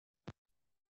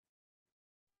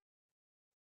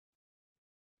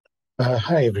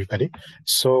Hi, everybody.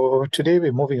 So today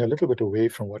we're moving a little bit away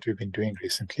from what we've been doing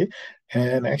recently,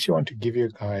 and I actually want to give you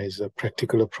guys a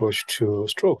practical approach to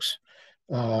strokes,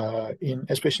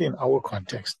 especially in our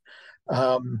context.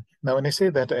 Now, when I say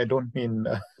that, I don't mean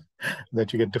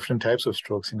that you get different types of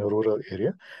strokes in a rural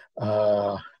area.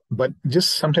 Uh, but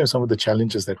just sometimes some of the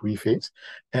challenges that we face,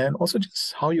 and also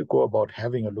just how you go about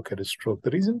having a look at a stroke.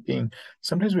 The reason being,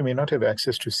 sometimes we may not have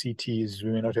access to CTs,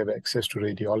 we may not have access to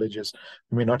radiologists,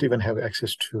 we may not even have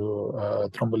access to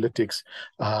thrombolytics.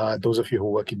 Those of you who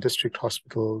work in district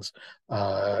hospitals,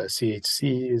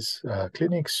 CHCs,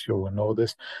 clinics, you will know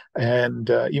this. And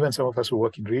even some of us who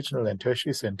work in regional and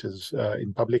tertiary centers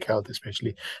in public health,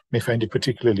 especially, may find it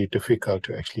particularly difficult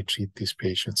to actually treat these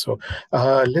patients. So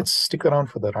let's stick around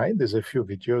for the ride. There's a few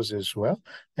videos as well,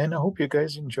 and I hope you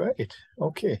guys enjoy it.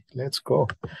 Okay, let's go.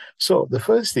 So the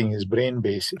first thing is brain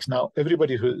basics. Now,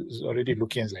 everybody who's already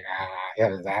looking is like,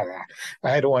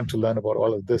 I don't want to learn about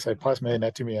all of this. I passed my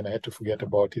anatomy and I had to forget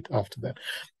about it after that.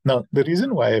 Now, the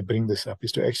reason why I bring this up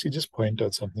is to actually just point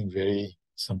out something very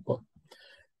simple,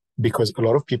 because a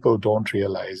lot of people don't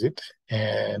realize it.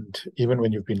 And even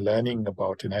when you've been learning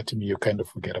about anatomy, you kind of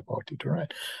forget about it, all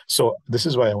right? So this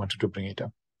is why I wanted to bring it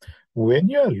up. When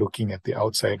you're looking at the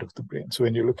outside of the brain, so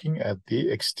when you're looking at the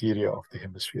exterior of the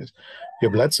hemispheres,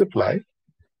 your blood supply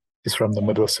is from the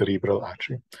middle cerebral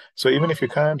artery. So even if you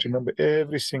can't remember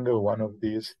every single one of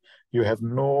these, you have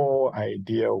no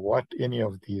idea what any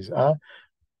of these are,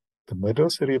 the middle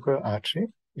cerebral artery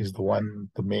is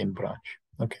the main branch.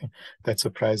 Okay, that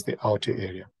supplies the outer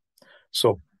area.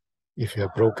 So if you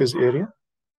have Broca's area,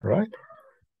 right,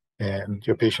 and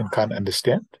your patient can't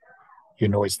understand, you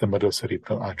know it's the middle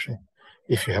cerebral artery.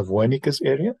 If you have Wernicke's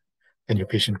area and your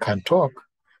patient can't talk,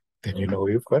 then you know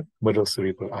you've got middle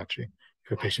cerebral artery. If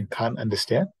your patient can't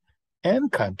understand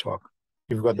and can't talk,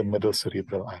 you've got the middle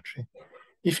cerebral artery.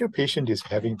 If your patient is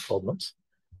having problems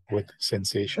with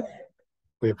sensation,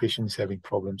 or your patient is having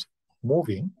problems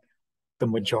moving, the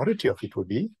majority of it will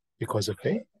be because of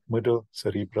a middle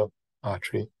cerebral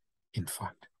artery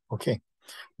infarct. Okay.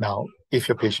 Now, if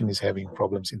your patient is having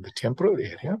problems in the temporal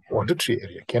area, auditory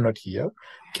area, cannot hear,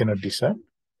 cannot discern,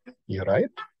 you're right,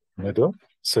 middle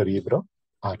cerebral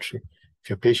artery. If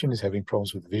your patient is having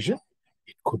problems with vision,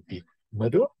 it could be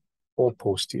middle or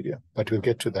posterior, but we'll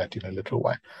get to that in a little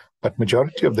while. But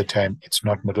majority of the time, it's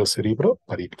not middle cerebral,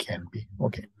 but it can be.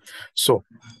 Okay. So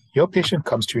your patient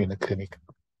comes to you in a clinic,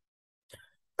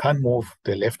 can't move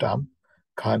their left arm,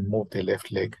 can't move their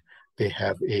left leg. They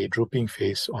have a drooping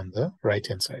face on the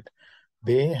right-hand side.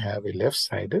 They have a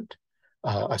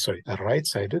a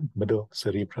right-sided middle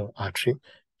cerebral artery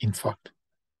infarct.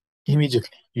 Immediately,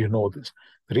 you know this.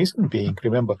 The reason being,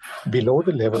 remember, below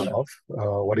the level of,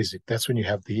 what is it? That's when you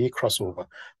have the crossover.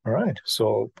 All right.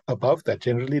 So above that,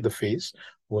 generally the face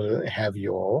will have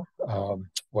your,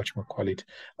 whatchamacallit,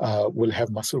 will have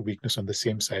muscle weakness on the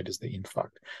same side as the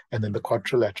infarct. And then the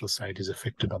contralateral side is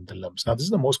affected on the limbs. Now, this is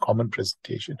the most common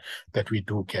presentation that we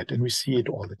do get, and we see it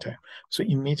all the time. So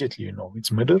immediately, you know, it's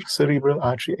middle cerebral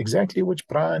artery. Exactly which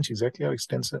branch, exactly how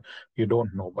extensive, you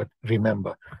don't know. But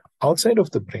remember, outside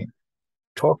of the brain,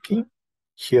 talking,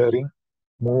 hearing,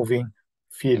 moving,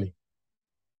 feeling.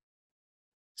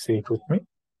 Say it with me.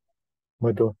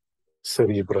 Middle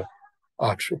cerebral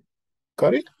artery.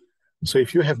 Got it? So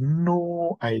if you have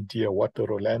no idea what the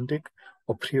Rolandic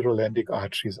or pre-Rolandic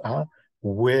arteries are,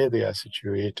 where they are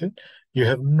situated, you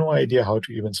have no idea how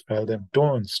to even spell them,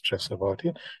 don't stress about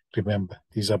it. Remember,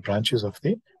 these are branches of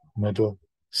the middle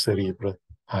cerebral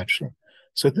artery.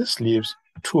 So this leaves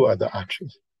two other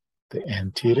arteries, the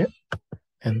anterior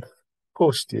and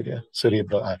posterior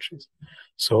cerebral arteries.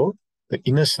 So the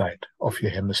inner side of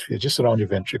your hemisphere, just around your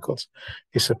ventricles,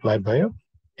 is supplied by your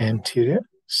anterior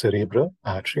cerebral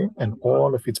artery and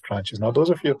all of its branches. Now, those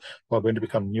of you who are going to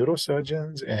become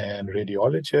neurosurgeons and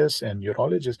radiologists and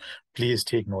neurologists, please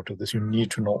take note of this. You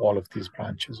need to know all of these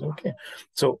branches. Okay.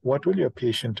 So what will your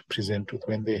patient present with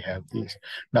when they have these?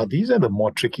 Now, these are the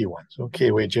more tricky ones.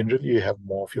 Okay, where generally you have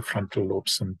more of your frontal lobe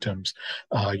symptoms.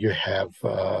 You have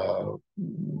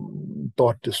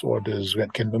thought disorders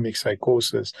and can mimic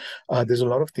psychosis. There's a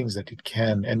lot of things that it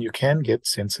can, and you can get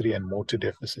sensory and motor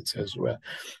deficits as well.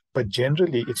 But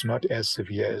generally, it's not as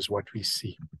severe as what we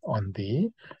see on the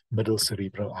middle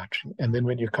cerebral artery. And then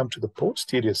when you come to the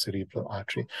posterior cerebral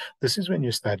artery, this is when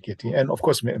you start getting, and of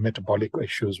course, metabolic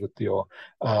issues with your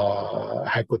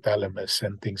hypothalamus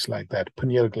and things like that.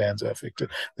 Pineal glands are affected.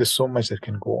 There's so much that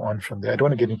can go on from there. I don't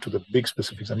want to get into the big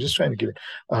specifics. I'm just trying to give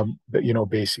it,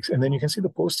 basics. And then you can see the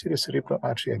posterior cerebral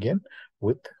artery again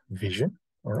with vision,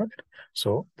 All right.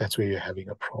 So that's where you're having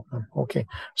a problem. Okay.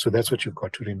 So that's what you've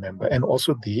got to remember. And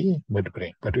also the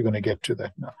midbrain, but we're going to get to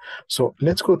that now. So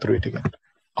let's go through it again.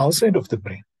 Outside of the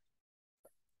brain,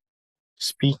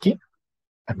 speaking,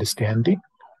 understanding,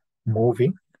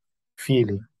 moving,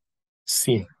 feeling,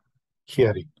 seeing,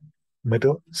 hearing,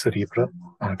 middle cerebral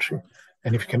artery.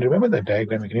 And if you can remember that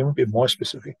diagram, you can even be more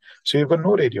specific. So you've got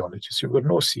no radiologists, you've got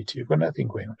no CT, you've got nothing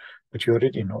going on, but you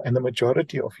already know. And the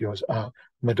majority of yours are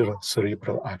middle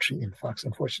cerebral artery infarcts,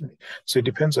 unfortunately. So it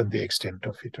depends on the extent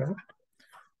of it. All right?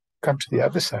 Come to the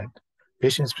other side.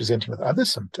 Patients presenting with other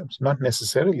symptoms, not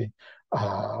necessarily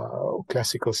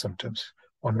classical symptoms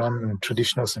or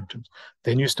non-traditional symptoms.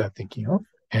 Then you start thinking of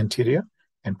anterior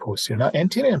and posterior. Now,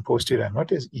 anterior and posterior are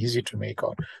not as easy to make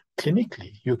out.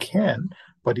 Clinically, you can,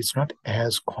 but it's not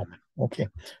as common. Okay.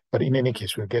 But in any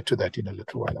case, we'll get to that in a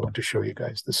little while. I want to show you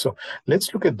guys this. So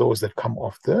let's look at those that come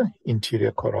off the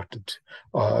interior carotid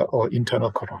or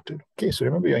internal carotid. Okay. So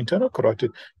remember, your internal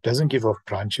carotid doesn't give off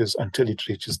branches until it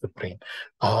reaches the brain.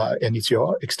 And it's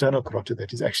your external carotid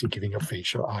that is actually giving your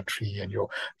facial artery and your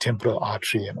temporal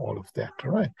artery and all of that.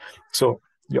 All right. So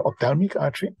your ophthalmic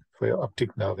artery for your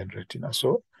optic nerve and retina.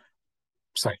 So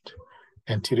sight,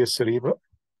 anterior cerebral,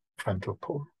 frontal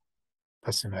pole,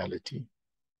 personality,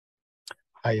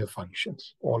 higher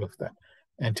functions, all of that.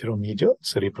 Anteromedial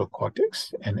cerebral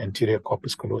cortex and anterior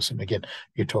corpus callosum. Again,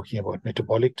 you're talking about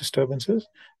metabolic disturbances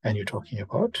and you're talking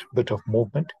about a bit of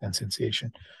movement and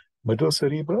sensation. Middle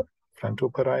cerebral,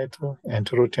 frontoparietal,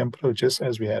 anterotemporal, just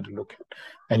as we had a look at.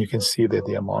 And you can see that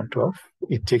the amount of,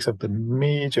 it takes up the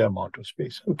major amount of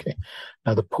space. Okay.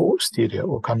 Now the posterior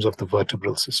comes off the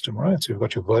vertebral system, right? So you've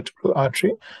got your vertebral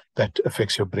artery that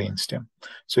affects your brainstem.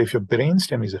 So if your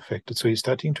brainstem is affected, so you're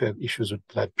starting to have issues with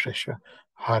blood pressure,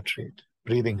 heart rate,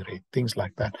 breathing rate, things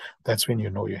like that. That's when you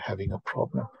know you're having a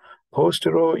problem.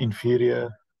 Posterior,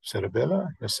 inferior cerebella,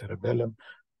 your cerebellum,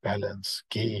 balance,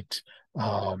 gait,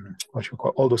 what you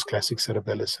call all those classic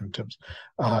cerebellar symptoms.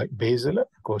 Basilar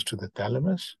goes to the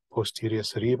thalamus, posterior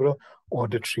cerebral,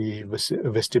 auditory,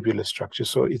 vestibular structure.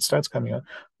 So it starts coming out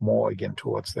more again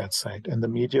towards that side. And the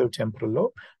medial temporal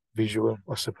lobe, visual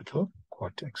occipital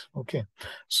cortex. Okay,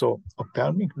 so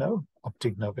ophthalmic nerve,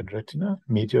 optic nerve and retina,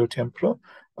 medial temporal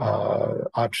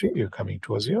artery, you're coming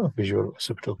towards your visual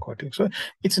occipital cortex. So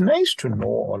it's nice to know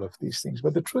all of these things,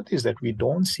 but the truth is that we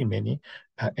don't see many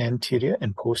anterior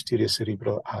and posterior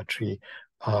cerebral artery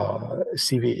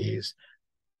CVAs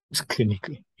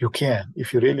clinically. You can,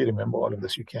 if you really remember all of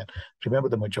this, you can. Remember,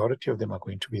 the majority of them are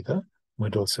going to be the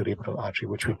middle cerebral artery,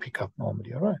 which we pick up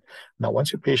normally. All right. Now,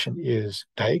 once your patient is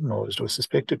diagnosed or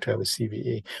suspected to have a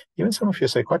CVA, even some of your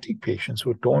psychotic patients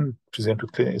who don't present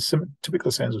with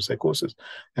typical signs of psychosis,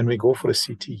 and we go for a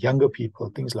CT, younger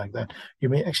people, things like that, you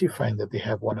may actually find that they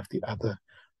have one of the other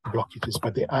blockages,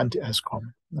 but they aren't as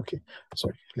common. Okay.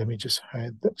 Sorry. Let me just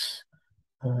hide this.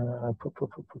 Right.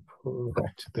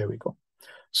 There we go.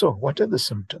 So what are the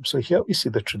symptoms? So here we see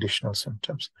the traditional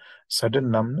symptoms. Sudden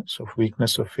numbness of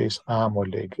weakness of face, arm or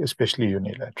leg, especially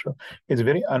unilateral. It's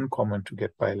very uncommon to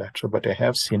get bilateral, but I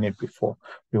have seen it before.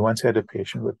 We once had a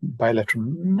patient with bilateral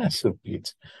massive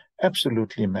bleeds,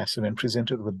 absolutely massive, and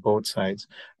presented with both sides,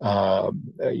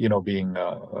 having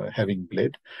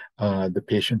bled. The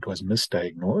patient was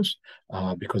misdiagnosed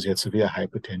because he had severe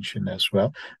hypertension as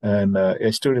well. And I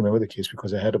still remember the case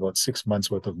because I had about 6 months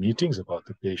worth of meetings about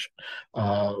the patient.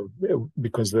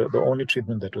 Because the only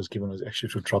treatment that was given was actually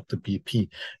to drop the BP.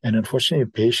 And unfortunately,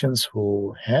 patients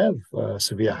who have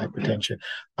severe hypertension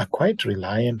are quite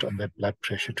reliant on that blood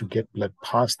pressure to get blood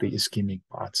past the ischemic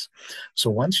parts. So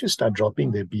once you start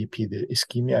dropping the BP, the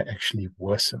ischemia actually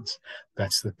worsens.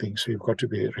 That's the thing. So you've got to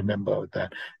remember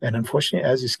that. And unfortunately,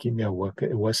 as ischemia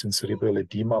worsens, cerebral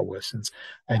edema worsens,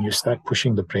 and you start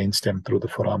pushing the brainstem through the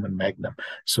foramen magnum.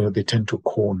 So they tend to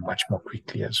cone much more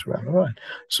quickly as well. All right.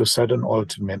 So sudden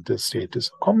altered mental state is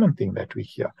a common thing that we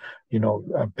hear.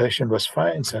 A patient was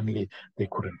fine, suddenly they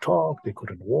couldn't talk, they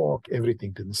couldn't walk,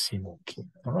 everything didn't seem okay.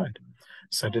 All right.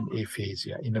 Sudden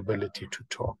aphasia, inability to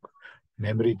talk,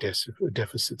 memory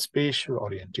deficit, spatial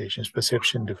orientations,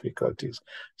 perception difficulties,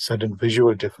 sudden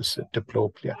visual deficit,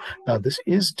 diplopia. Now, this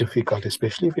is difficult,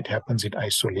 especially if it happens in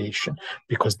isolation,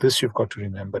 because this you've got to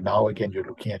remember. Now, again, you're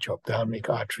looking at your ophthalmic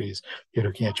arteries, you're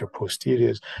looking at your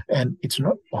posteriors, and it's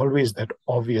not always that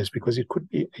obvious because it could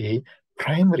be a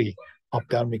primary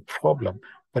ophthalmic problem,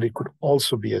 but it could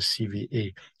also be a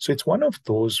CVA. So it's one of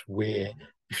those where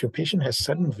if your patient has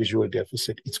sudden visual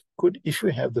deficit, it's good if you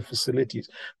have the facilities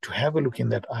to have a look in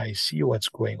that eye, see what's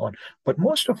going on. But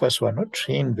most of us who are not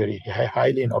trained very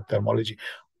highly in ophthalmology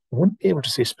won't be able to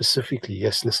say specifically,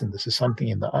 yes, listen, this is something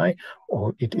in the eye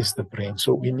or it is the brain.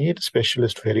 So we need a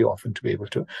specialist very often to be able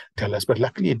to tell us. But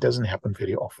luckily, it doesn't happen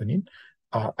very often in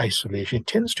isolation. It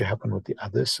tends to happen with the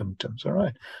other symptoms, all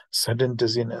right? Sudden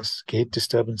dizziness, gait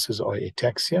disturbances, or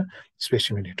ataxia,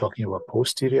 especially when you're talking about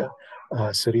posterior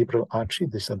cerebral artery.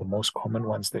 These are the most common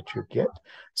ones that you get.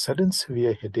 Sudden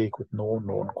severe headache with no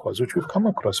known cause, which we've come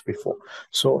across before.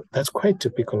 So that's quite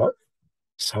typical of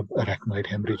subarachnoid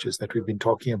hemorrhages that we've been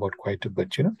talking about quite a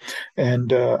bit,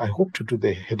 And I hope to do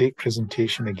the headache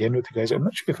presentation again with you guys. I'm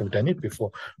not sure if I've done it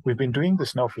before. We've been doing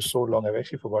this now for so long. I've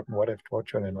actually forgotten what I've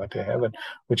taught you and what I haven't,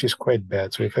 which is quite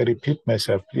bad. So if I repeat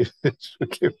myself, please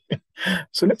forgive me.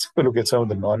 So let's have a look at some of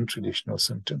the non-traditional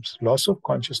symptoms. Loss of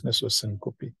consciousness or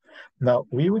syncope. Now,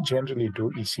 we would generally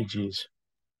do ECGs.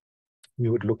 We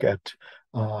would look at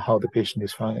how the patient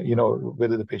is,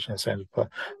 whether the patient has signs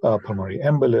of pulmonary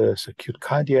embolus, acute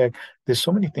cardiac. There's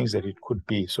so many things that it could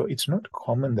be. So it's not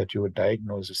common that you would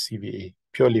diagnose a CVA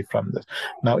purely from this.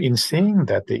 Now, in saying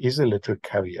that, there is a little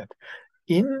caveat.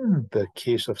 In the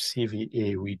case of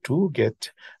CVA, we do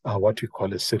get what we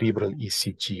call a cerebral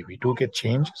ECG. We do get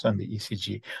changes on the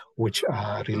ECG which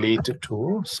are related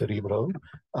to cerebral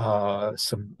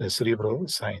cerebral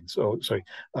signs.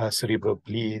 Cerebral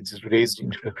bleeds, raised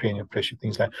intracranial pressure,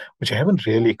 things like which I haven't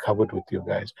really covered with you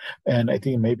guys. And I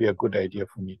think it may be a good idea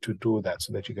for me to do that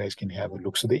so that you guys can have a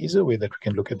look. So there is a way that we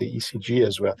can look at the ECG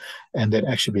as well, and then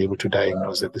actually be able to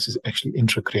diagnose that this is actually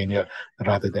intracranial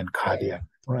rather than cardiac.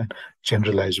 All right.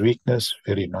 Generalized weakness,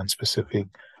 very non-specific.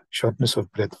 Shortness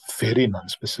of breath, very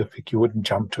non-specific. You wouldn't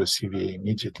jump to a CVA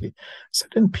immediately.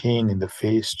 Sudden pain in the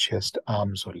face, chest,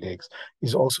 arms, or legs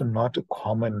is also not a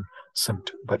common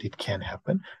symptom, but it can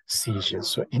happen. Seizures.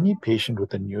 So any patient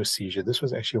with a new seizure, this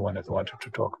was actually one I wanted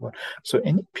to talk about. So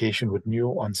any patient with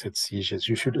new onset seizures,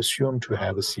 you should assume to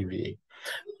have a CVA.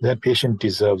 That patient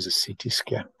deserves a CT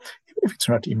scan, even if it's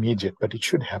not immediate, but it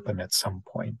should happen at some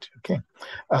point. Okay.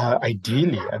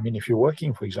 Ideally, I mean, if you're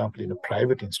working, for example, in a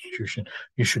private institution,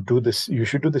 you should do this. You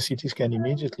should do the CT scan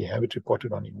immediately. Have it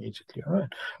reported on immediately. All right.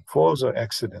 Falls or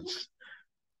accidents.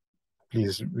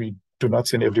 Please, we do not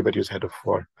send everybody who's had a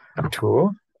fall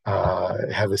to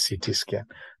have a CT scan.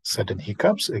 Sudden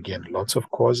hiccups, again, lots of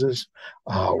causes.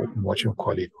 What you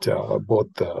call it, both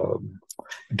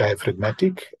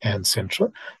diaphragmatic and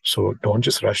central. So don't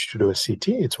just rush to do a CT.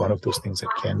 It's one of those things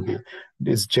that can be,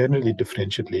 is generally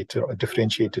differentiated later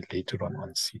on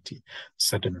CT.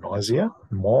 Sudden nausea,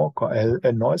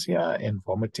 nausea and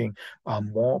vomiting are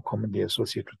more commonly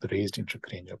associated with raised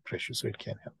intracranial pressure, so it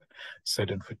can happen.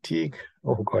 Sudden fatigue,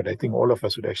 oh God, I think all of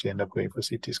us would actually end up going for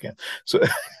CT scan. So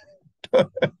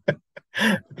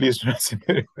please do not send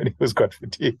anybody who's got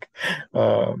fatigue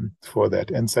for that.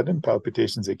 And sudden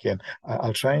palpitations, again,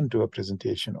 I'll try and do a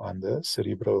presentation on the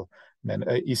cerebral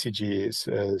ECG,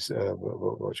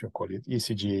 what you call it,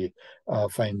 ECG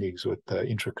findings with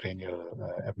intracranial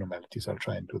abnormalities. I'll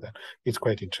try and do that. It's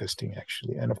quite interesting,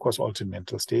 actually. And of course, altered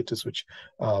mental status, which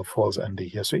falls under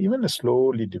here. So even a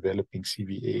slowly developing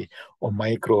CVA or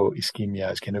micro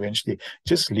ischemias can eventually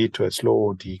just lead to a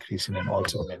slow decrease in an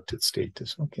altered mental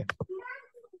status. Okay.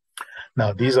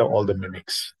 Now, these are all the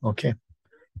mimics, okay?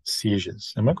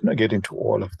 Seizures. I'm not going to get into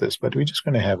all of this, but we're just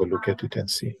going to have a look at it and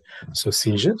see. So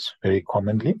seizures very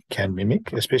commonly can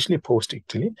mimic, especially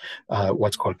post-ictally,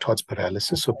 what's called Todd's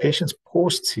paralysis. So patients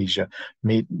post-seizure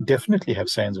may definitely have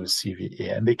signs of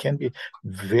CVA, and they can be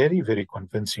very, very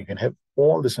convincing. You can have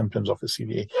all the symptoms of a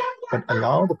CVA, but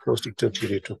allow the post-ictal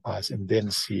period to pass and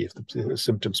then see if the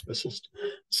symptoms persist.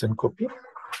 Syncope,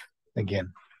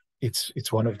 again,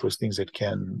 it's one of those things that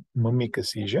can mimic a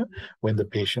seizure when the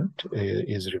patient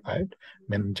is revived.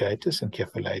 Meningitis and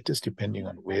encephalitis, depending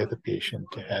on where the patient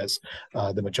has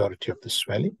the majority of the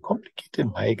swelling. Complicated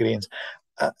migraines.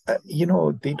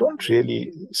 They don't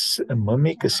really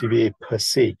mimic a CVA per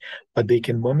se, but they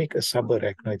can mimic a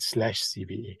subarachnoid /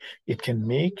 CVA. It can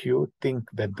make you think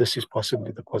that this is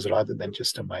possibly the cause rather than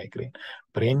just a migraine.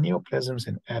 Brain neoplasms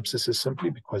and abscesses, simply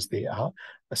because they are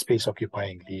a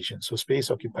space-occupying lesion. So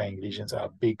space-occupying lesions are a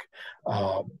big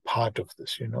part of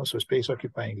this, So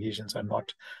space-occupying lesions are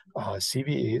not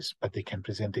CVAs, but they can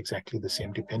present exactly the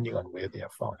same depending on where they are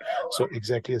found. So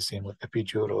exactly the same with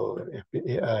epidural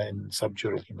and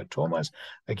subdural hematomas.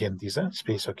 Again, these are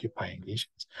space-occupying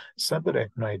lesions.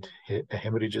 Subarachnoid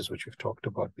hemorrhages, which we've talked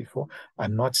about before, are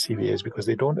not CVAs because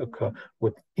they don't occur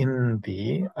within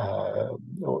the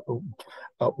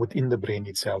brain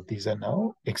itself. These are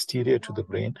now exterior to the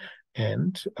brain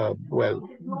and below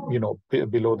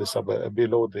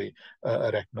the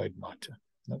arachnoid mater.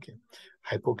 Okay.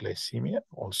 Hypoglycemia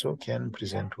also can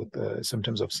present with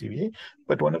symptoms of CVA,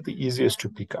 but one of the easiest to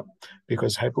pick up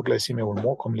because hypoglycemia will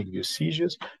more commonly give you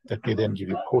seizures that may then give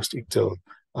you post-ictal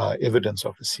evidence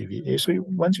of a CVA. So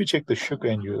once you check the sugar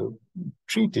and you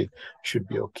treat it, should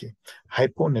be okay.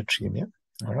 Hyponatremia,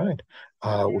 all right,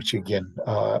 which again,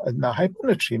 now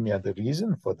hyponatremia, the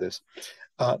reason for this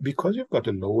because you've got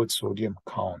a lowered sodium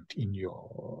count in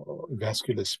your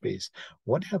vascular space,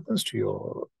 what happens to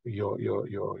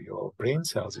your brain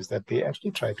cells is that they actually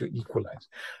try to equalize.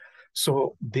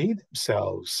 So they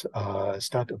themselves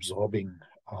start absorbing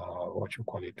what you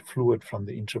call it, fluid from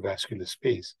the intravascular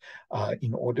space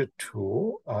in order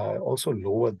to also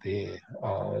lower their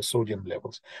sodium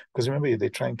levels. Because remember, they're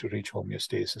trying to reach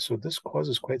homeostasis. So this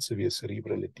causes quite severe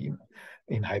cerebral edema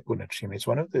in hyponatremia. It's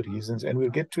one of the reasons, and we'll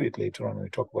get to it later on when we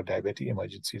talk about diabetic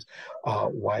emergencies,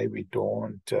 why we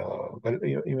don't, when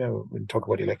we talk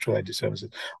about electrolyte disturbances,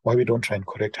 why we don't try and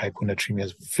correct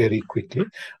hyponatremias very quickly,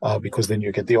 because then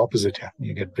you get the opposite happening.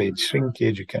 You get brain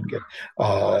shrinkage, you can get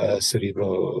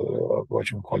cerebral,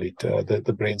 what you call it,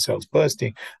 the brain cells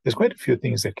bursting. There's quite a few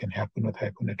things that can happen with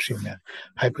hyponatremia.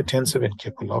 Hypertensive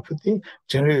encephalopathy,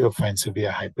 generally you'll find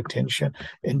severe hypertension,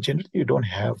 and generally you don't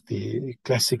have the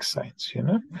classic signs,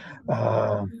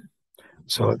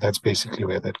 so that's basically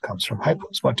where that comes from.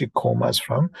 Hyposmotic coma is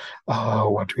from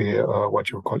what you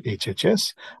call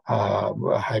HHS,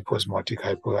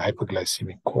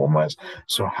 hypoglycemic comas,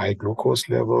 so high glucose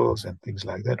levels and things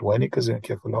like that. Wernicke's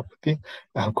encephalopathy,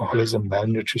 alcoholism,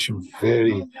 malnutrition,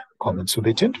 very common. So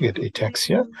they tend to get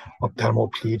ataxia,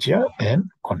 ophthalmoplegia, and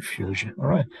confusion. All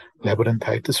right,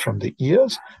 labyrinthitis from the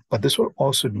ears, but this will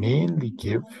also mainly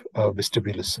give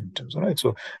vestibular symptoms. All right,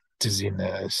 so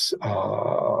dizziness,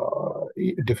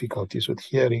 difficulties with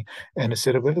hearing, and a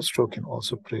cerebral stroke can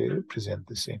also present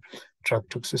the same. Drug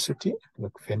toxicity,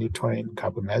 like phenytoin,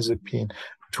 carbamazepine,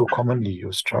 two commonly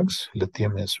used drugs,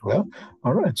 lithium as well.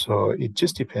 All right, so it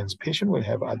just depends. Patient will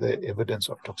have other evidence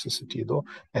of toxicity though,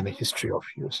 and a history of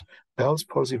use. Bell's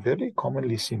palsy, very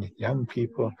commonly seen in young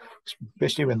people,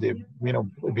 especially when they've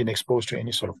been exposed to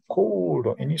any sort of cold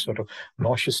or any sort of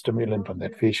nauseous stimulant on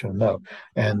that facial nerve,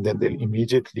 and then they'll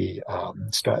immediately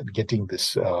start getting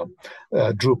this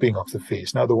drooping of the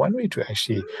face. Now, the one way to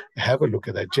actually have a look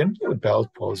at that, generally with Bell's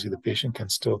palsy, the patient can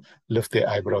still lift their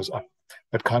eyebrows up,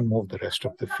 but can't move the rest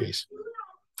of the face.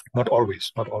 Not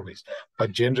always,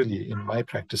 but generally in my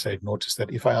practice, I've noticed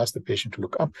that if I ask the patient to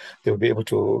look up, they'll be able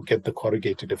to get the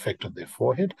corrugated effect on their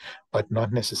forehead, but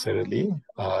not necessarily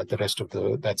the rest of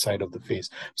that side of the face.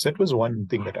 So that was one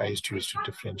thing that I used to use to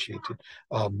differentiate it.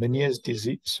 Meniere's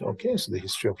disease, okay, so the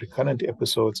history of recurrent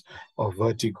episodes of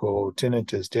vertigo,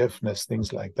 tinnitus, deafness,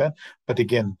 things like that. But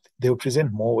again, they'll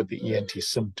present more with the ENT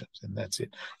symptoms, and that's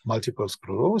it. Multiple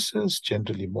sclerosis,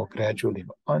 generally more gradual in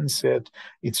onset.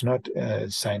 It's not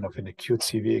a sign of an acute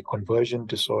CVA. Conversion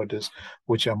disorders,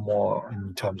 which are more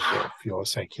in terms of your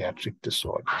psychiatric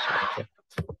disorders. Okay.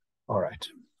 All right.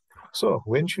 So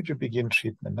when should you begin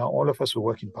treatment? Now, all of us who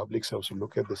work in public service will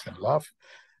look at this and laugh,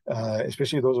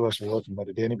 especially those of us who work in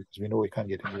Madadeni, because we know we can't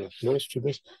get anywhere close to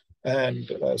this.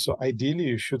 And so ideally,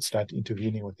 you should start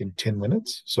intervening within 10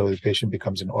 minutes. So the patient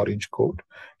becomes an orange code.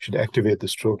 Should activate the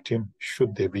stroke team,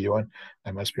 should there be one.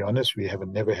 I must be honest, we have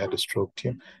never had a stroke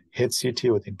team. Head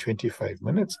CT within 25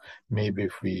 minutes. Maybe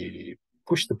if we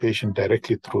push the patient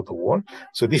directly through the wall.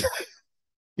 So these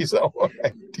are all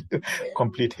ideal.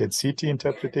 Complete head CT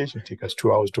interpretation. Take us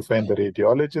 2 hours to find the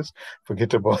radiologist.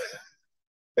 Forget about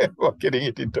getting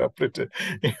it interpreted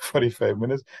in 45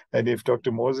 minutes. And if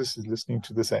Dr. Moses is listening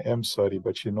to this, I am sorry,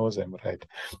 but she knows I'm right.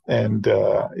 And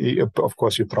of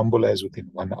course, you thrombolize within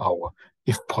 1 hour,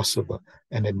 if possible.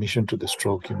 And admission to the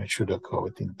stroke unit should occur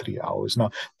within 3 hours.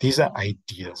 Now, these are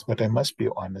ideas, but I must be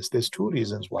honest. There's two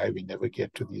reasons why we never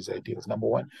get to these ideas. Number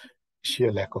one,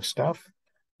 sheer lack of staff.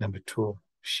 Number two,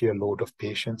 sheer load of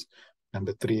patients.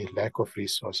 Number three, lack of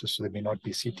resources. So there may not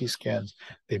be CT scans,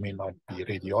 there may not be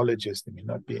radiologists, there may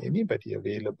not be anybody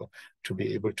available to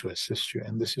be able to assist you.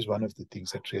 And this is one of the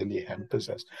things that really hampers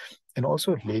us. And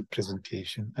also late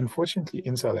presentation. Unfortunately,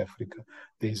 in South Africa,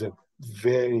 there's a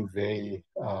very, very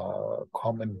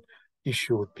common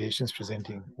issue with patients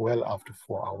presenting well after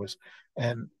 4 hours.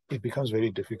 And it becomes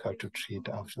very difficult to treat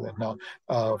after that. Now,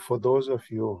 for those of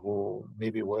you who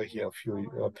maybe were here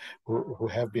who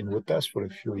have been with us for a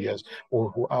few years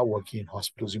or who are working in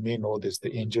hospitals, you may know there's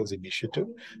the Angels Initiative.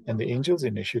 And the Angels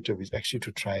Initiative is actually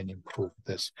to try and improve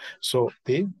this. So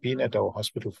they've been at our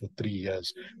hospital for 3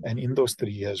 years. And in those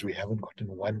 3 years, we haven't gotten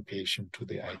one patient to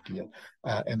the ideal.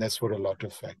 And that's for a lot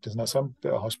of factors. Now, some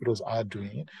hospitals are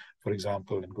doing it. For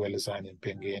example, in Gwelizane and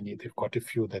Pengeni, they've got a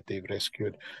few that they've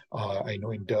rescued I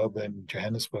know in Durban,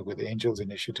 Johannesburg, where the Angels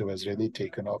Initiative has really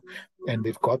taken off, and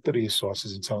they've got the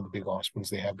resources in some of the big hospitals.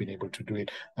 They have been able to do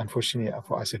it. Unfortunately,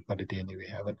 for us at Madadeni, we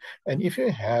haven't. And if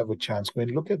you have a chance, go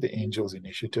and look at the Angels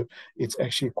Initiative. It's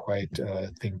actually quite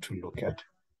a thing to look at.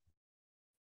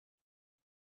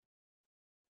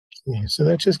 Okay, so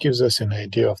that just gives us an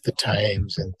idea of the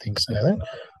times and things like that.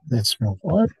 Let's move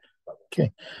on.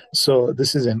 Okay, so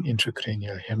this is an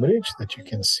intracranial hemorrhage that you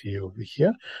can see over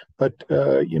here. But,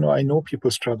 I know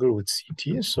people struggle with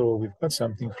CT, so we've got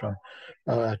something from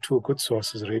two good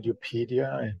sources,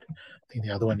 Radiopedia, and I think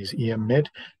the other one is EM Med,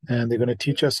 and they're going to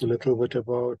teach us a little bit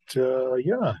about,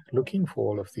 looking for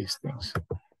all of these things.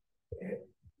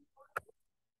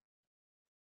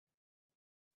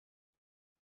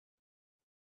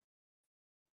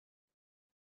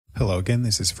 Hello again,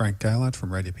 this is Frank Gaillard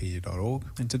from radiopedia.org,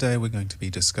 and today we're going to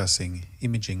be discussing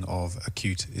imaging of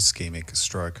acute ischemic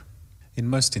stroke. In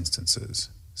most instances,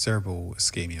 cerebral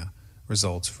ischemia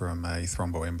results from a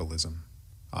thromboembolism,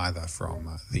 either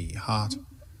from the heart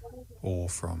or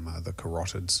from the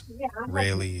carotids.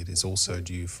 Rarely it is also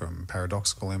due from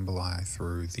paradoxical emboli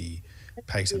through the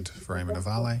patent foramen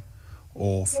ovale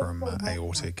or from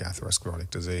aortic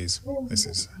atherosclerotic disease. This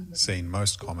is seen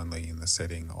most commonly in the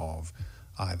setting of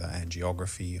either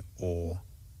angiography or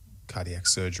cardiac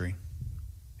surgery.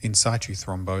 In situ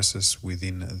thrombosis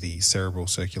within the cerebral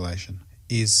circulation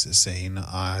is seen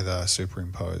either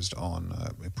superimposed on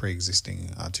pre-existing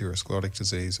arteriosclerotic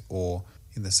disease or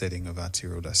in the setting of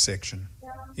arterial dissection.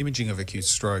 Imaging of acute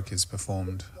stroke is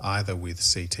performed either with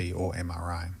CT or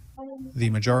MRI. The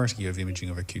majority of imaging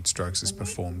of acute strokes is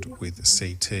performed with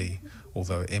CT,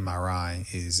 although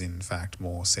MRI is in fact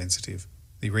more sensitive.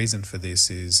 The reason for this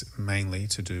is mainly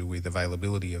to do with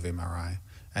availability of MRI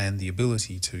and the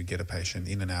ability to get a patient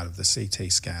in and out of the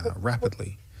CT scanner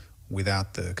rapidly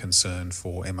without the concern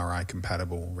for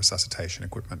MRI-compatible resuscitation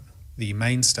equipment. The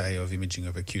mainstay of imaging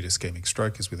of acute ischemic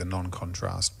stroke is with a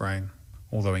non-contrast brain,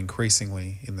 although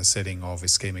increasingly in the setting of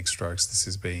ischemic strokes this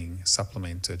is being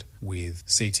supplemented with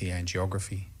CT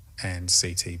angiography and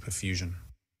CT perfusion.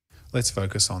 Let's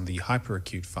focus on the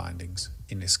hyperacute findings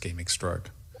in ischemic stroke.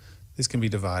 This can be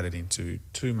divided into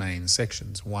two main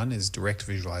sections. One is direct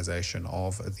visualization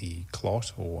of the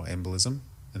clot or embolism,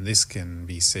 and this can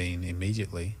be seen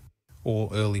immediately, or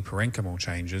early parenchymal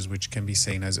changes, which can be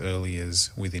seen as early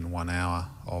as within 1 hour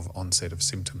of onset of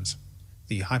symptoms.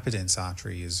 The hyperdense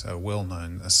artery is a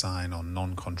well-known sign on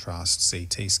non-contrast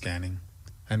CT scanning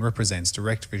and represents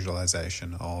direct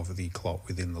visualization of the clot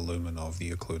within the lumen of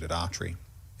the occluded artery.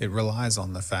 It relies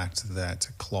on the fact that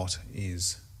clot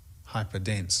is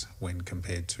hyperdense when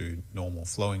compared to normal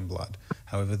flowing blood.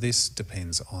 However, this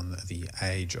depends on the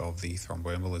age of the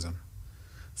thromboembolism.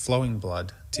 Flowing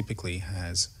blood typically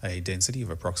has a density of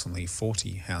approximately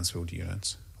 40 Hounsfield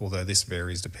units, although this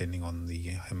varies depending on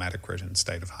the hematocrit and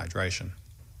state of hydration.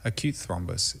 Acute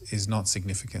thrombus is not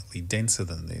significantly denser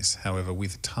than this. However,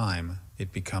 with time,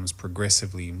 it becomes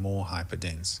progressively more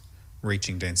hyperdense,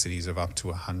 reaching densities of up to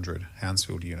 100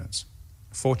 Hounsfield units.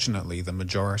 Fortunately, the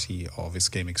majority of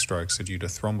ischemic strokes are due to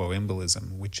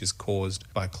thromboembolism, which is caused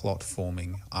by clot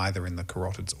forming either in the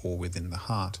carotids or within the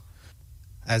heart.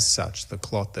 As such, the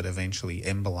clot that eventually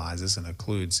embolizes and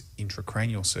occludes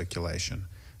intracranial circulation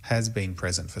has been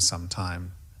present for some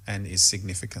time and is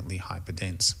significantly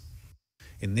hyperdense.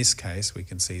 In this case, we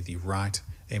can see the right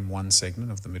M1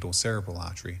 segment of the middle cerebral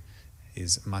artery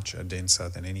is much denser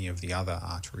than any of the other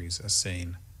arteries are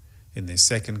seen. In this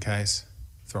second case,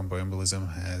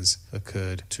 thromboembolism has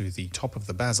occurred to the top of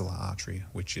the basilar artery,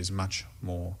 which is much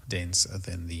more dense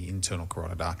than the internal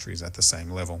carotid arteries at the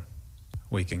same level.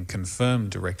 We can confirm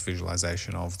direct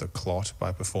visualization of the clot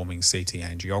by performing CT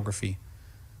angiography,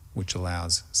 which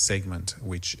allows segment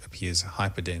which appears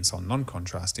hyperdense on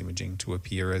non-contrast imaging to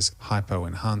appear as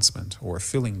hypoenhancement or a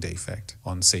filling defect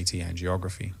on CT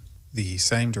angiography. The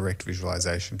same direct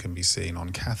visualization can be seen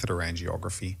on catheter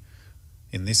angiography.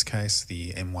 In this case,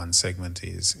 the M1 segment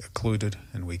is occluded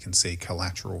and we can see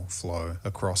collateral flow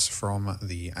across from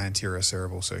the anterior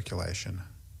cerebral circulation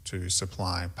to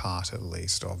supply part at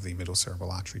least of the middle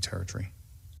cerebral artery territory.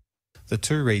 The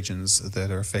two regions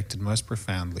that are affected most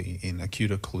profoundly in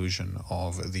acute occlusion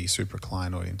of the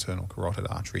supraclinoid internal carotid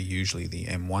artery, usually the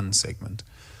M1 segment,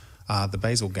 are the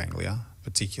basal ganglia,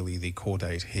 particularly the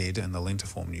caudate head and the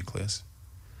lentiform nucleus,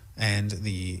 and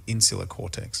the insular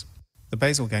cortex. The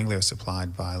basal ganglia are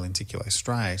supplied by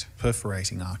lenticulostriate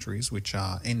perforating arteries, which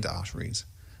are end arteries,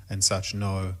 and such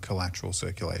no collateral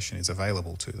circulation is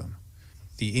available to them.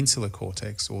 The insular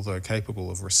cortex, although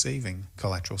capable of receiving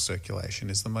collateral circulation,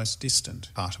 is the most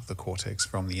distant part of the cortex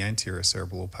from the anterior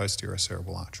cerebral or posterior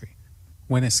cerebral artery.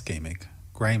 When ischemic,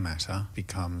 grey matter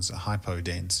becomes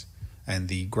hypodense and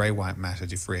the grey-white matter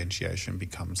differentiation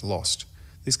becomes lost.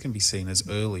 This can be seen as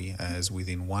early as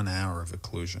within 1 hour of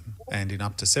occlusion, and in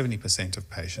up to 70% of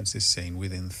patients is seen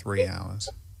within 3 hours.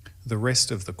 The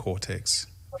rest of the cortex,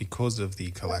 because of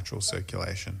the collateral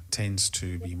circulation, tends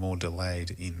to be more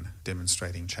delayed in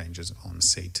demonstrating changes on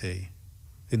CT.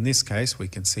 In this case, we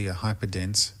can see a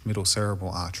hyperdense middle cerebral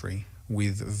artery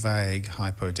with vague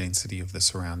hypodensity of the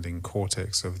surrounding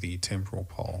cortex of the temporal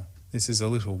pole. This is a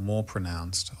little more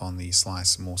pronounced on the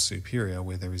slice more superior,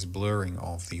 where there is blurring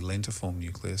of the lentiform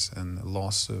nucleus and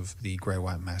loss of the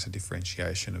grey-white matter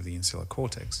differentiation of the insular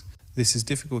cortex. This is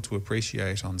difficult to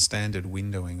appreciate on standard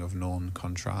windowing of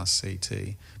non-contrast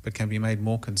CT, but can be made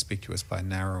more conspicuous by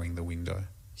narrowing the window.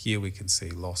 Here we can see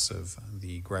loss of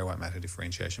the grey-white matter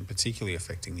differentiation, particularly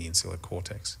affecting the insular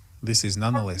cortex. This is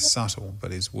nonetheless subtle,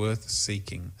 but is worth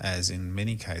seeking, as in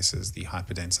many cases the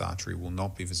hyperdense artery will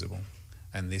not be visible,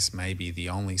 and this may be the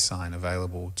only sign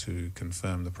available to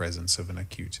confirm the presence of an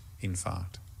acute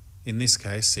infarct. In this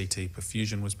case, CT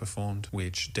perfusion was performed,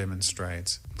 which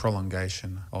demonstrates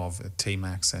prolongation of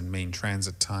Tmax and mean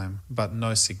transit time, but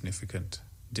no significant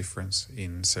difference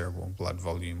in cerebral blood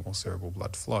volume or cerebral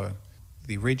blood flow.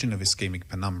 The region of ischemic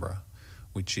penumbra,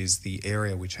 which is the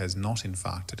area which has not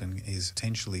infarcted and is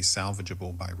potentially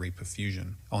salvageable by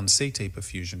reperfusion, on CT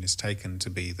perfusion is taken to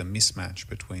be the mismatch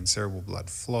between cerebral blood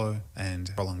flow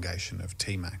and prolongation of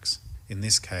Tmax. In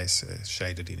this case,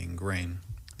 shaded in green.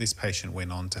 This patient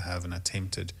went on to have an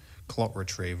attempted clot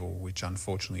retrieval, which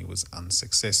unfortunately was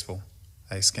unsuccessful.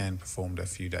 A scan performed a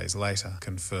few days later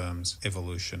confirms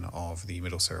evolution of the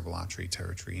middle cerebral artery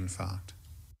territory infarct.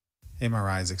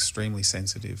 MRI is extremely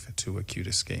sensitive to acute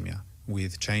ischemia,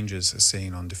 with changes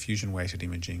seen on diffusion-weighted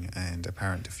imaging and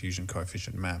apparent diffusion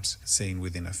coefficient maps seen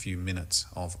within a few minutes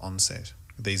of onset.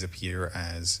 These appear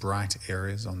as bright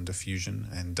areas on diffusion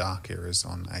and dark areas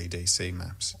on ADC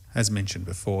maps. As mentioned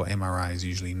before, MRI is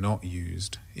usually not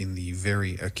used in the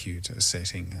very acute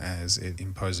setting, as it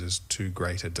imposes too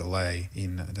great a delay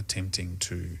in attempting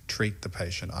to treat the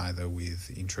patient either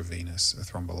with intravenous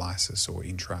thrombolysis or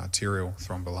intraarterial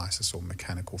thrombolysis or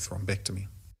mechanical thrombectomy.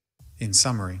 In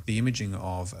summary, the imaging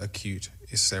of acute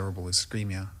cerebral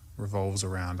ischemia revolves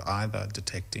around either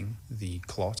detecting the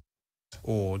clot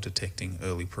or detecting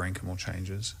early parenchymal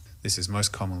changes. This is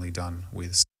most commonly done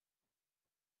with...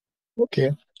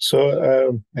 Okay,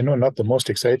 so I know not the most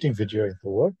exciting video in the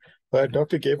world, but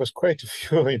Doctor gave us quite a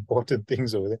few important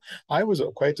things over there. I was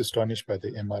quite astonished by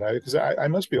the MRI because I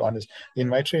must be honest, in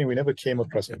my training, we never came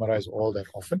across MRIs all that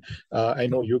often. I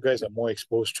know you guys are more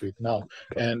exposed to it now,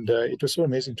 and it was so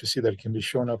amazing to see that it can be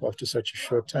shown up after such a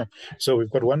short time. So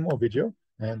we've got one more video,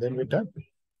 and then we're done.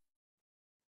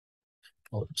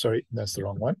 Oh, sorry, that's the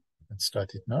wrong one. Let's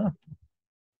start it now.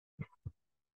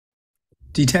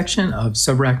 Detection of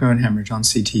subarachnoid hemorrhage on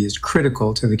CT is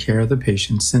critical to the care of the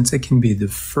patient since it can be the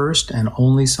first and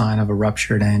only sign of a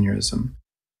ruptured aneurysm.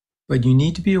 But you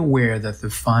need to be aware that the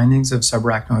findings of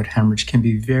subarachnoid hemorrhage can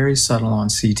be very subtle on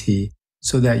CT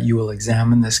so that you will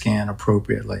examine the scan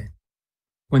appropriately.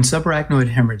 When subarachnoid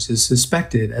hemorrhage is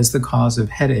suspected as the cause of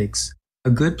headaches, a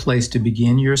good place to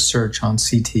begin your search on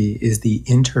CT is the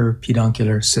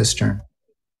interpeduncular cistern.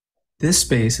 This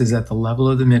space is at the level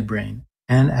of the midbrain,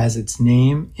 and as its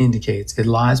name indicates, it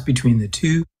lies between the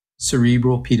two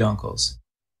cerebral peduncles.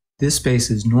 This space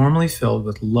is normally filled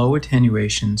with low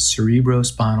attenuation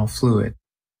cerebrospinal fluid,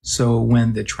 so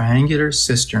when the triangular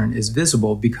cistern is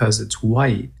visible because it's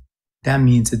white, that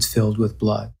means it's filled with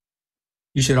blood.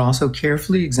 You should also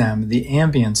carefully examine the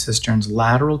ambient cisterns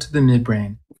lateral to the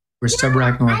midbrain, where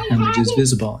subarachnoid hemorrhage is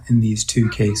visible in these two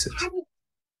cases.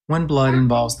 When blood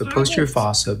involves the posterior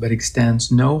fossa but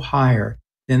extends no higher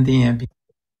than the ambient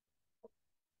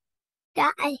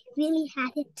I really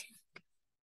had it.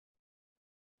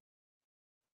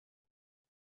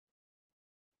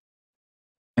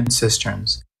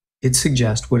 cisterns, it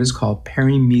suggests what is called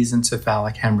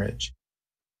perimesencephalic hemorrhage.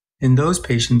 In those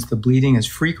patients, the bleeding is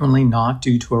frequently not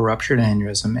due to a ruptured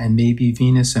aneurysm and may be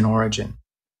venous in origin.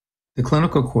 The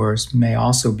clinical course may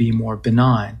also be more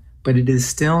benign, but it is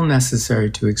still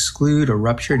necessary to exclude a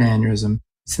ruptured aneurysm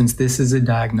since this is a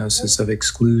diagnosis of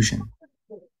exclusion.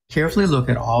 Carefully look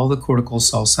at all the cortical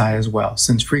sulci as well,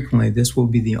 since frequently this will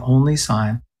be the only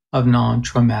sign of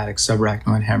non-traumatic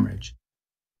subarachnoid hemorrhage.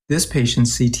 This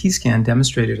patient's CT scan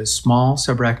demonstrated a small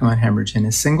subarachnoid hemorrhage in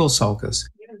a single sulcus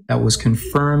that was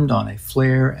confirmed on a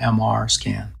FLAIR MR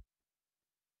scan.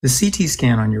 The CT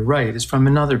scan on your right is from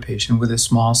another patient with a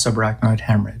small subarachnoid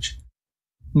hemorrhage.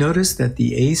 Notice that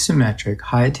the asymmetric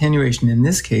high attenuation in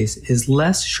this case is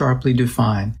less sharply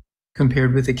defined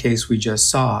compared with the case we just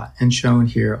saw and shown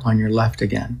here on your left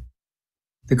again.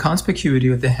 The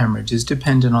conspicuity of the hemorrhage is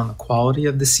dependent on the quality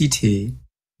of the CT,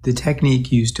 the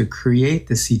technique used to create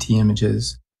the CT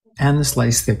images, and the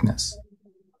slice thickness.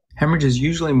 Hemorrhage is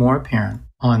usually more apparent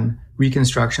on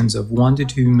reconstructions of 1 to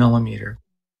 2 millimeter.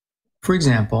 For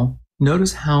example,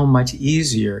 notice how much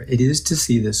easier it is to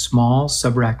see the small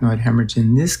subarachnoid hemorrhage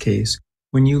in this case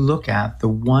when you look at the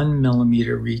 1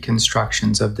 millimeter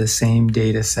reconstructions of the same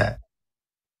data set.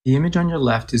 The image on your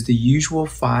left is the usual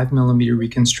 5 millimeter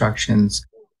reconstructions,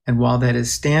 and while that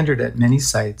is standard at many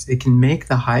sites, it can make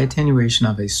the high attenuation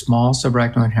of a small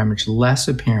subarachnoid hemorrhage less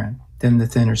apparent than the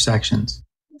thinner sections.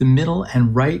 The middle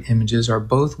and right images are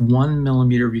both 1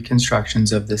 millimeter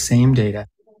reconstructions of the same data,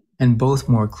 and both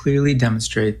more clearly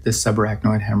demonstrate the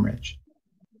subarachnoid hemorrhage.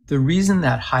 The reason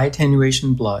that high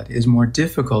attenuation blood is more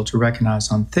difficult to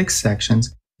recognize on thick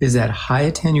sections is that high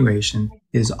attenuation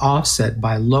is offset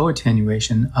by low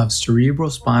attenuation of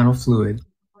cerebrospinal fluid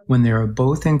when they are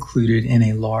both included in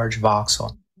a large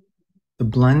voxel. The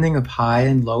blending of high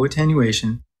and low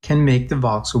attenuation can make the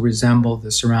voxel resemble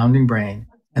the surrounding brain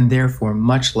and therefore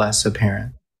much less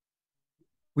apparent.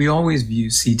 We always view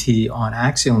CT on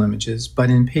axial images, but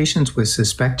in patients with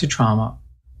suspected trauma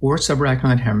or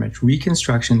subarachnoid hemorrhage,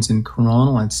 reconstructions in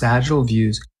coronal and sagittal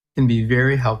views can be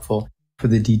very helpful for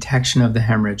the detection of the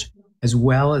hemorrhage, as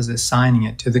well as assigning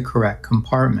it to the correct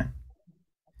compartment.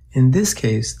 In this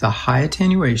case, the high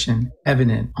attenuation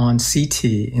evident on CT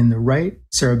in the right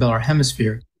cerebellar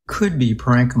hemisphere could be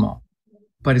parenchymal,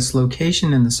 but its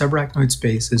location in the subarachnoid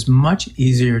space is much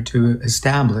easier to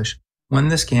establish when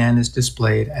the scan is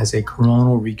displayed as a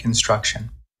coronal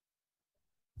reconstruction.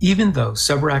 Even though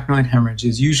subarachnoid hemorrhage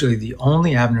is usually the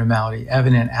only abnormality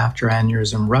evident after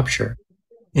aneurysm rupture,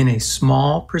 in a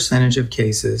small percentage of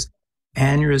cases,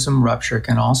 aneurysm rupture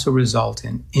can also result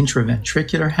in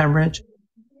intraventricular hemorrhage,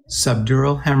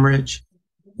 subdural hemorrhage,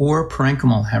 or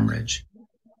parenchymal hemorrhage,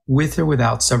 with or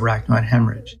without subarachnoid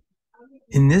hemorrhage.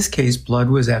 In this case, blood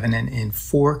was evident in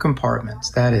 4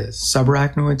 compartments, that is,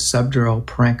 subarachnoid, subdural,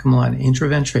 parenchymal, and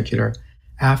intraventricular,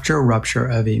 after a rupture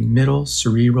of a middle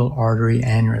cerebral artery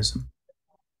aneurysm.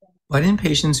 But in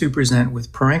patients who present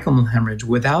with parenchymal hemorrhage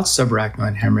without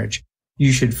subarachnoid hemorrhage,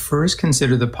 you should first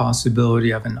consider the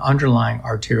possibility of an underlying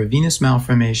arteriovenous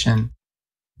malformation,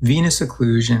 venous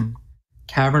occlusion,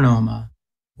 cavernoma,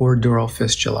 or dural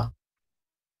fistula.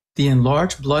 The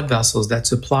enlarged blood vessels that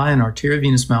supply an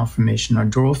arteriovenous malformation or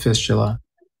dural fistula,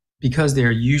 because they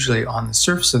are usually on the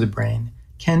surface of the brain,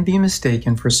 can be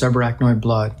mistaken for subarachnoid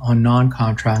blood on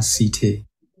non-contrast CT.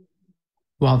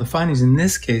 While the findings in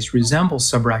this case resemble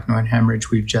subarachnoid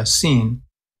hemorrhage we've just seen,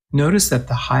 notice that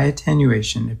the high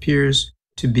attenuation appears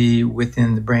to be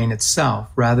within the brain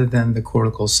itself rather than the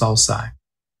cortical sulci.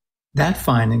 That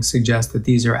finding suggests that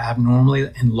these are abnormally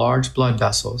enlarged blood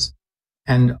vessels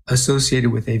and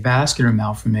associated with a vascular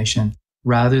malformation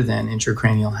rather than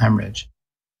intracranial hemorrhage.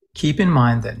 Keep in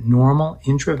mind that normal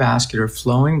intravascular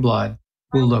flowing blood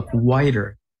will look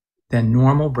whiter than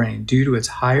normal brain due to its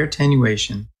higher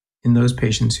attenuation in those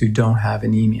patients who don't have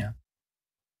anemia.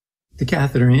 The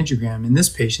catheter angiogram in this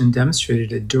patient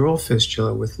demonstrated a dural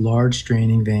fistula with large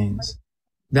draining veins.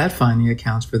 That finding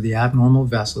accounts for the abnormal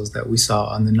vessels that we saw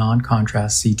on the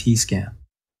non-contrast CT scan.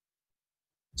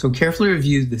 So carefully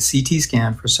review the CT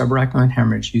scan for subarachnoid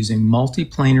hemorrhage using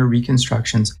multiplanar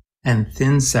reconstructions and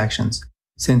thin sections,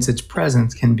 since its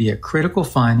presence can be a critical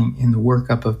finding in the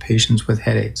workup of patients with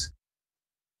headaches.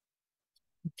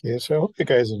 Okay, so I hope you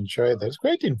guys enjoyed that. It's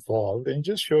quite involved and it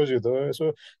just shows you though.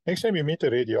 So next time you meet a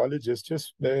radiologist,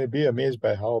 just be amazed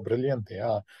by how brilliant they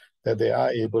are, that they are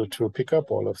able to pick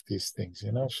up all of these things,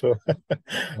 you know. So,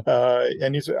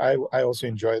 and I also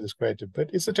enjoy this quite a bit.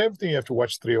 It's the type of thing you have to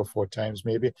watch 3 or 4 times,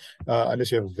 maybe,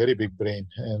 unless you have a very big brain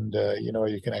and, you know,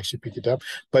 you can actually pick it up.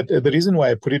 But the reason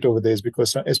why I put it over there is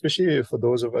because, especially for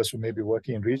those of us who may be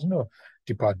working in regional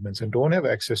departments and don't have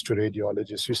access to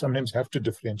radiologists, you sometimes have to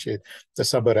differentiate the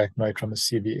subarachnoid from a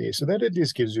CVA. So that at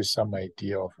least gives you some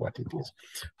idea of what it is.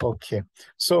 Okay,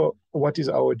 so what is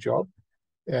our job?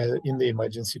 In the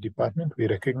emergency department, we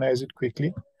recognize it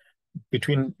quickly.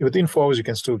 Within 4 hours, you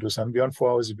can still do some. Beyond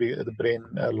 4 hours, the brain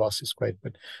loss is quite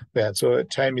bad. So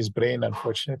time is brain,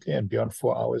 unfortunately, and beyond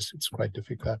 4 hours, it's quite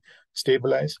difficult.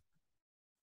 Stabilize,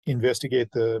 investigate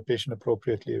the patient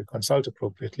appropriately, consult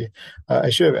appropriately.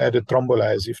 I should have added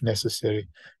thrombolyze if necessary,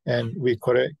 and we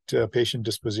correct patient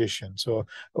disposition. So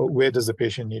where does the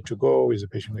patient need to go? Is the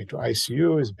patient going to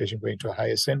ICU? Is the patient going to a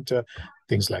higher center?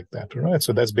 things like that, right?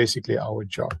 So that's basically our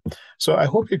job. So I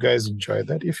hope you guys enjoyed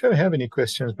that. If you have any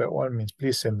questions, by all means,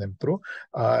 please send them through.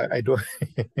 I don't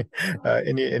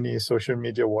any social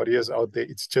media warriors out there,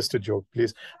 it's just a joke.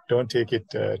 Please don't take it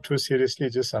too seriously,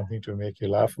 just something to make you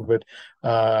laugh a bit.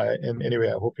 And anyway,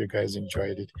 I hope you guys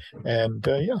enjoyed it. And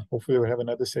yeah, hopefully we'll have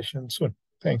another session soon.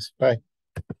 Thanks. Bye.